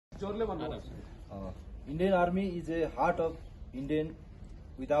Indian Army is a heart of Indian.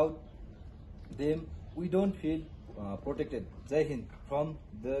 Without them, we don't feel protected. Jai Hind from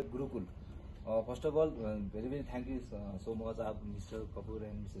the Gurukul. First of all very very thank you so much आप mister Kapoor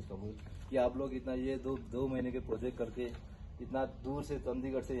and Mrs Kapoor कि आप लोग इतना ये दो महीने के project करके इतना दूर से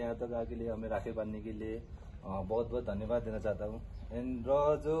चंडीगढ़ से यहाँ तक आके लिए हमें राखी बांधने के लिए बहुत बहुत धन्यवाद देना चाहता हूँ। एंड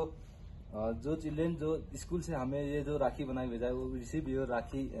जो चिल्ड्रेन जो स्कूल से हमें ये जो राखी बना के भेजा है वो receive your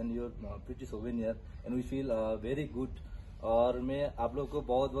rakhi and your pretty souvenir and we feel very good. और मैं आप लोग को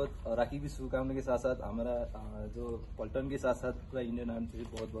बहुत बहुत राखी की शुभकामना के साथ साथ हमारा जो पलटन के साथ साथ पूरा इंडियन आर्मी से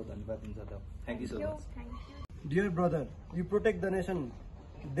बहुत बहुत धन्यवाद देना चाहता हूँ। Thank you so much. Dear brother, you protect the nation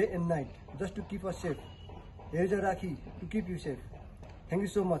day and night just to keep us safe. Here is a Rakhi to keep you safe. Thank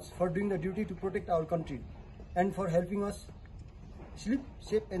you so much for doing the duty to protect our country and for helping us sleep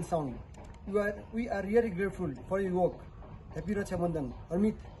safe and sound. We are really grateful for your work. Happy Rakshabandhan,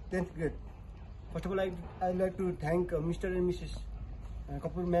 Amit, 10th grade. First of all, I'd like to thank Mr. and Mrs.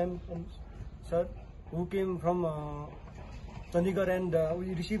 Kapoor ma'am and sir who came from Chandigarh and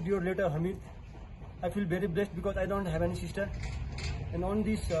we received your letter, Hamid. I feel very blessed because I don't have any sister, and on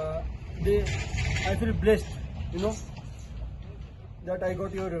this day I feel blessed, that I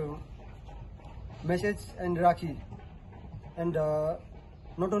got your message and Rakhi, and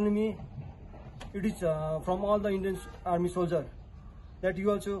not only me, it is from all the Indian Army soldiers that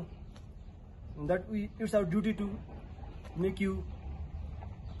you also, it's our duty to make you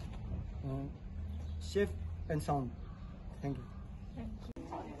safe and sound. Thank you.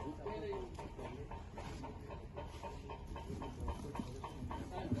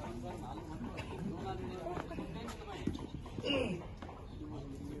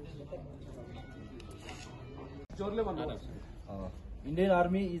 Indian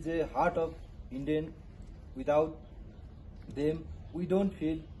Army is a heart of Indian. Without them, we don't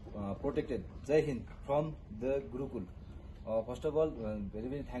feel protected. Jai Hind from the Gurukul. First of all very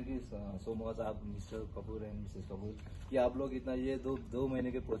very thank you so much आप mister Kapoor and Mrs Kapoor कि आप लोग इतना ये दो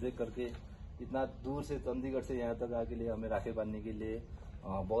महीने के project करके इतना दूर से चंडीगढ़ से यहाँ तक आके लिए हमें राखी बांधने के लिए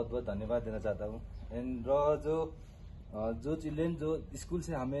बहुत बहुत धन्यवाद देना चाहता हूँ। एंड जो चिल्ड्रेन जो स्कूल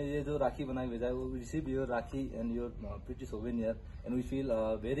से हमें ये जो राखी बना के भेजा है वो receive your rakhi and your pretty souvenir and we feel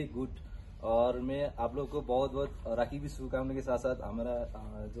very good. और मैं आप लोग को बहुत बहुत राखी की शुभकामना के साथ साथ हमारा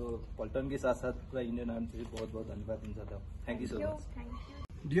जो पलटन के साथ साथ पूरा इंडियन आर्मी से बहुत बहुत धन्यवाद देना चाहता हूँ। Thank you so much.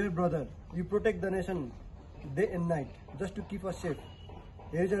 Dear brother, you protect the nation day and night just to keep us safe.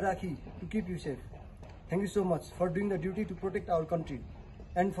 Here is a Rakhi to keep you safe. Thank you so much for doing the duty to protect our country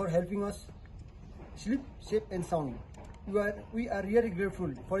and for helping us sleep safe and sound. We are really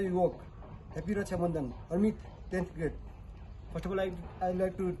grateful for your work. Happy Rakshabandhan, Amit, 10th grade. First of all, I'd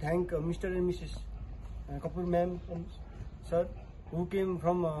like to thank Mr. and Mrs. Kapoor ma'am and sir who came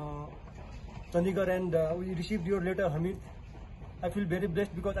from Chandigarh and we received your letter, Hamid. I feel very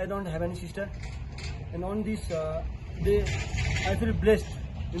blessed because I don't have any sister, and on this day I feel blessed,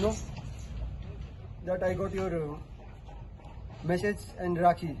 that I got your message and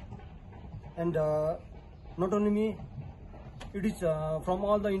Rakhi, and not only me, it is from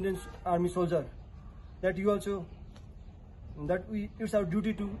all the Indian Army soldiers that you also, it's our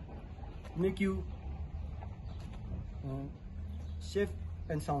duty to make you safe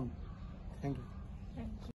and sound. Thank you.